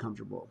be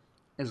uncomfortable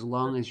as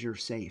long as you're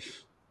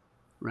safe,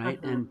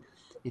 right? Mm-hmm. And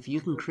if you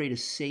can create a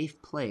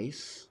safe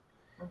place,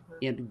 Mm-hmm.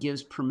 it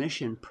gives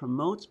permission,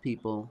 promotes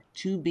people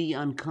to be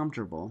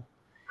uncomfortable.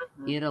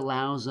 Mm-hmm. It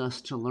allows us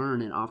to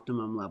learn at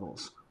optimum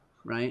levels,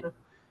 right?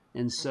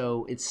 And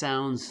so it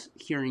sounds,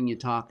 hearing you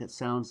talk, it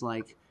sounds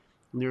like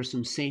there's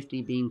some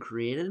safety being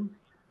created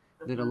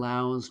that Mm-hmm.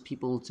 allows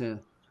people to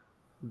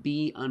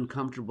be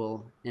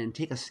uncomfortable and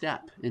take a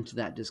step into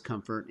that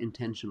discomfort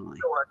intentionally.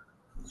 Sure.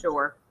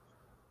 Sure.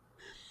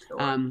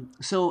 Sure.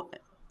 So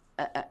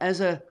as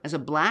a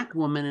Black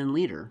woman and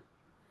leader,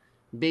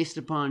 based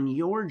upon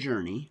your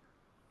journey,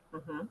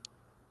 Mm-hmm.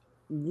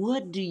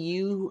 what do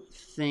you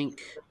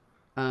think?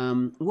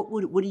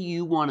 What do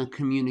you want to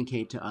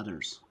communicate to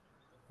others?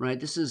 Right.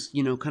 This is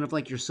kind of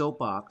like your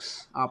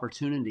soapbox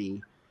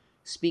opportunity,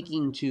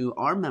 speaking to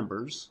our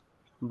members,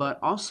 but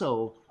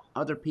also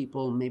other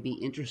people may be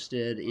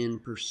interested in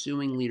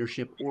pursuing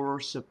leadership or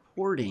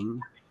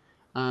supporting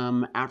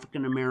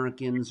African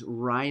Americans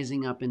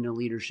rising up into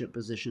leadership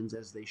positions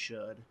as they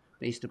should,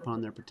 based upon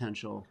their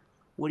potential.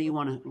 What do you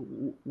want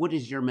to? What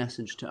is your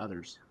message to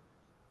others?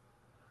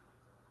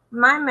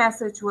 My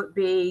message would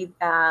be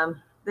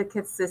the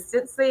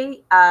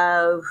consistency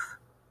of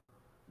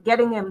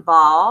getting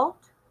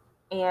involved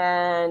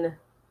in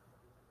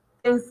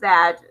things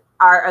that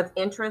are of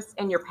interest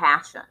in your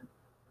passion.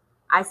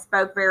 I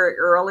spoke very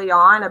early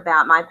on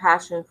about my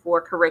passion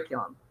for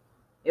curriculum.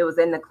 It was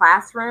in the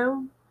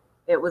classroom,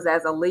 it was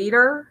as a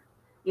leader,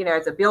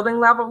 as a building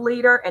level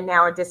leader, and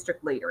now a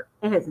district leader.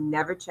 It has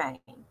never changed.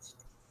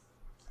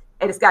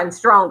 It has gotten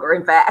stronger,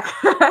 in fact,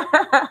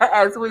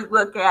 as we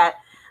look at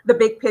the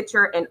big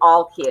picture in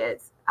all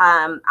kids.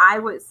 I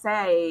would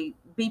say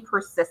be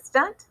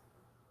persistent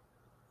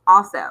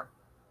also.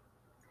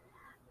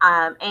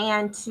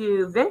 and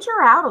to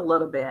venture out a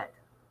little bit,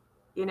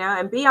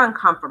 and be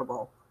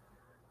uncomfortable.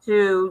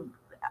 To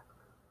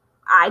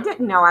I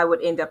didn't know I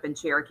would end up in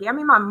Cherokee. I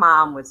mean, my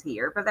mom was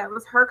here, but that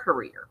was her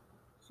career.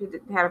 She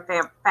had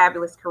a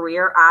fabulous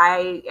career.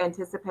 I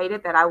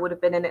anticipated that I would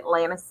have been in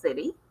Atlanta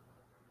City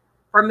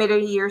for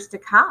many years to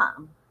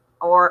come,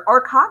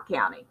 or Cobb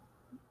County.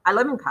 I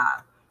live in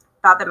Cobb.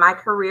 Thought that my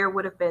career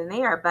would have been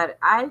there, but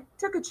I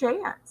took a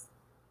chance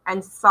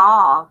and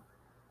saw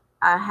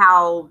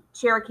how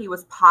Cherokee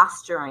was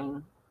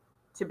posturing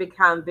to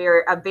become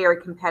a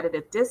very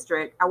competitive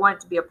district. I wanted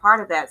to be a part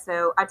of that,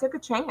 so I took a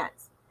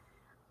chance.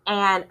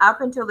 And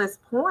up until this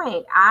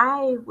point,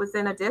 I was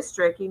in a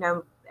district,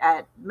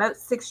 at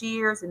most 6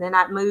 years, and then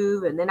I'd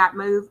move, and then I'd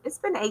move. It's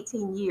been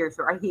 18 years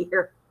right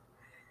here,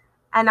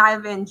 and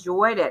I've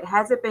enjoyed it.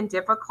 Has it been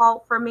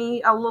difficult for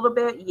me a little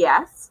bit?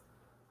 Yes,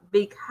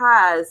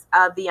 because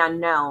of the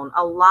unknown.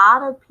 A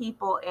lot of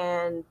people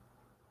in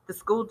the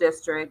school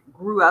district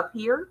grew up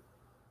here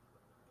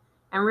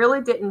and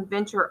really didn't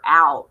venture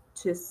out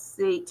to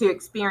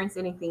experience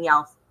anything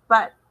else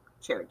but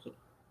Cherokee.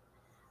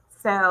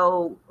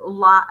 So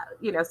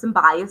some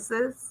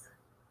biases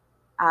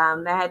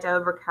that I had to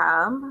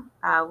overcome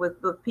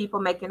with people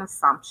making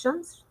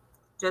assumptions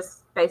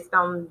just based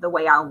on the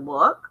way I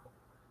look,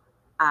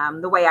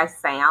 the way I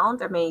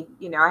sound. I mean,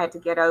 I had to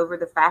get over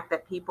the fact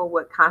that people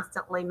would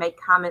constantly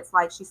make comments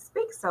like, "She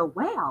speaks so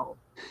well."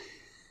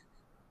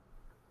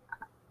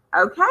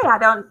 Okay, I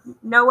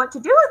don't know what to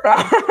do with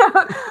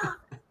that.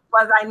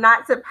 Was I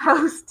not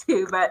supposed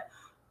to? But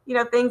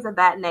things of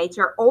that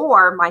nature.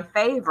 Or my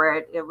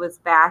favorite, it was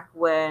back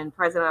when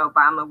President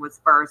Obama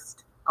was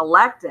first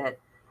elected.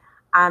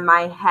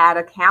 I had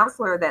a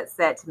counselor that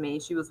said to me,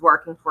 she was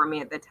working for me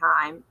at the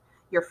time,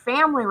 "Your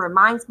family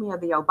reminds me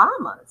of the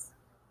Obamas."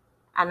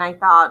 And I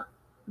thought,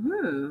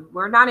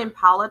 we're not in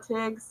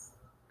politics.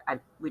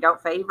 We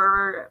don't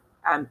favor.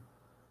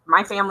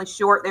 My family's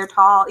short, they're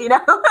tall,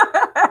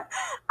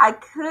 I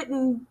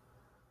couldn't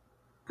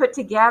put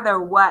together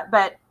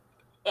but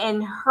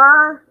in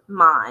her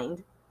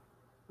mind,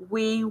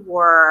 we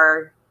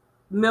were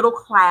middle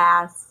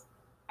class,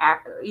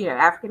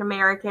 African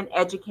American,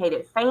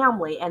 educated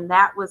family, and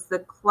that was the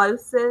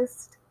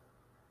closest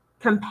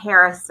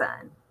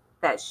comparison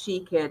that she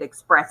could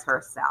express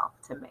herself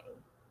to me.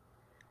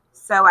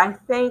 So I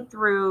think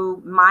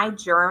through my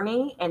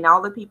journey and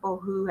all the people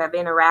who have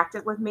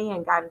interacted with me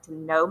and gotten to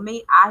know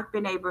me, I've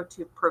been able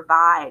to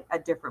provide a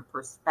different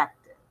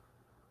perspective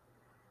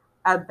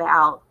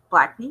about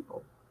Black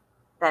people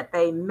that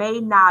they may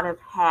not have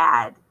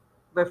had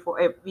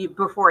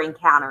before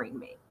encountering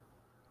me.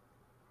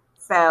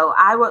 So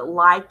I would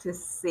like to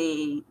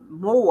see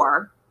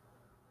more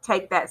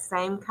take that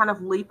same kind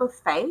of leap of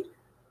faith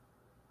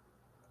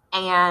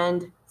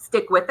and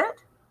stick with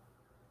it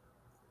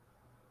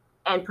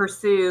and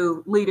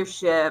pursue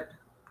leadership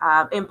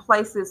in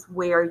places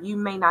where you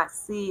may not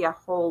see a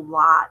whole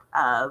lot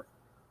of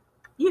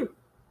you.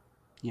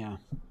 Yeah.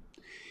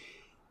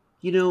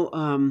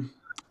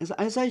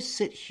 As I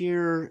sit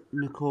here,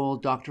 Nicole,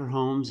 Dr.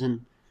 Holmes,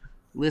 and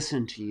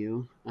listen to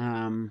you,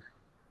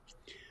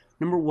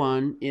 number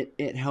one,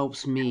 it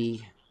helps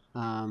me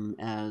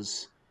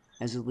as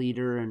a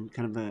leader and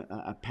kind of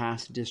a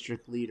past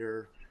district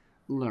leader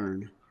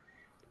learn.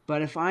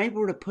 But if I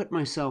were to put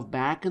myself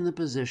back in the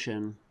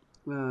position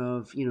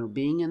of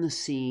being in the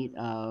seat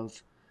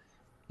of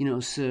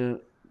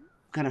so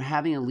kind of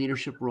having a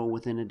leadership role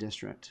within a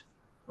district,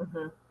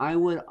 Mm-hmm.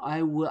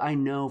 I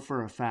know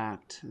for a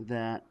fact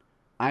that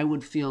I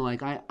would feel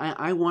like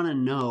I want to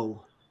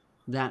know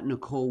that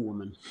Nicole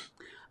woman.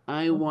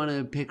 I Mm-hmm. want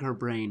to pick her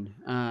brain.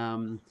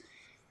 And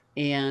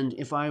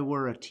if I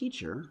were a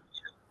teacher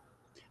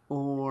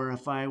or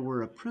if I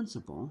were a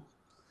principal,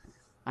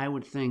 I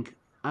would think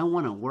I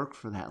want to work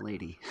for that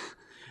lady.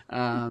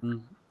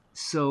 um,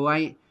 so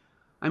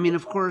I mean,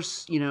 of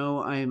course,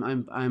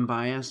 I'm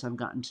biased. I've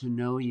gotten to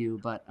know you,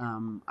 but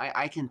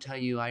I can tell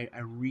you, I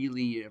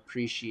really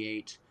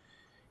appreciate,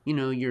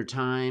 your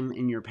time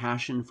and your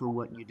passion for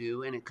what you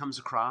do, and it comes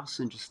across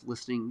in just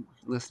listening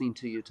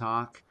to you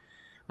talk,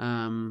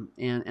 and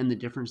the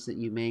difference that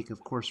you make,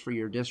 of course, for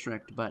your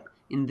district, but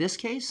in this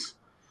case,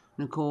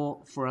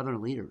 Nicole, for other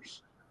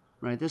leaders,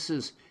 right? This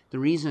is the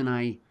reason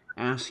I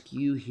ask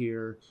you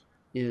here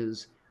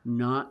is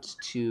not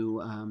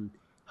to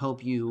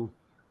help you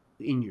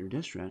in your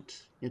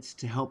district. It's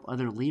to help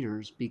other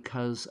leaders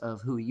because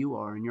of who you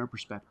are and your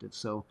perspective.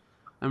 So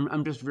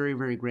I'm just very,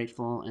 very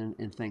grateful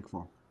and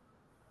thankful.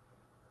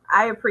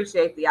 I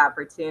appreciate the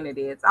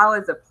opportunity. It's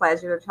always a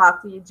pleasure to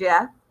talk to you,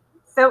 Jeff.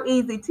 So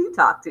easy to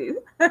talk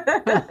to.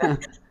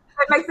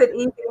 It makes it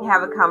easy to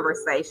have a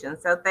conversation.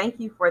 So thank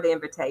you for the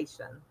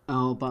invitation.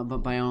 Oh, but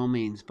by all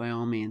means,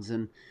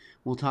 and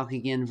we'll talk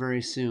again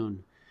very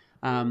soon.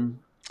 Um,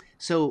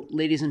 so,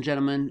 ladies and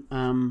gentlemen,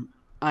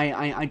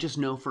 I just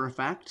know for a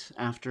fact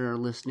after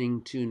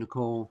listening to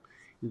Nicole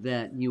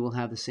that you will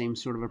have the same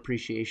sort of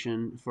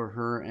appreciation for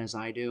her as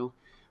I do.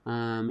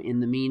 In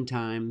the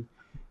meantime,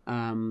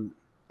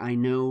 I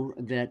know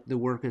that the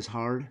work is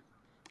hard.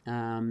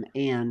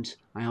 And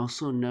I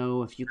also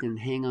know if you can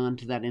hang on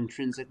to that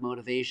intrinsic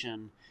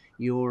motivation,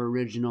 your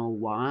original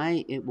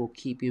why, it will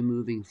keep you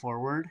moving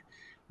forward.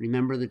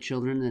 Remember the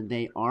children, that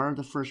they are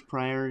the first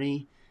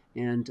priority.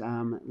 And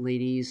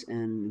ladies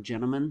and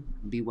gentlemen,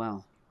 be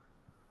well.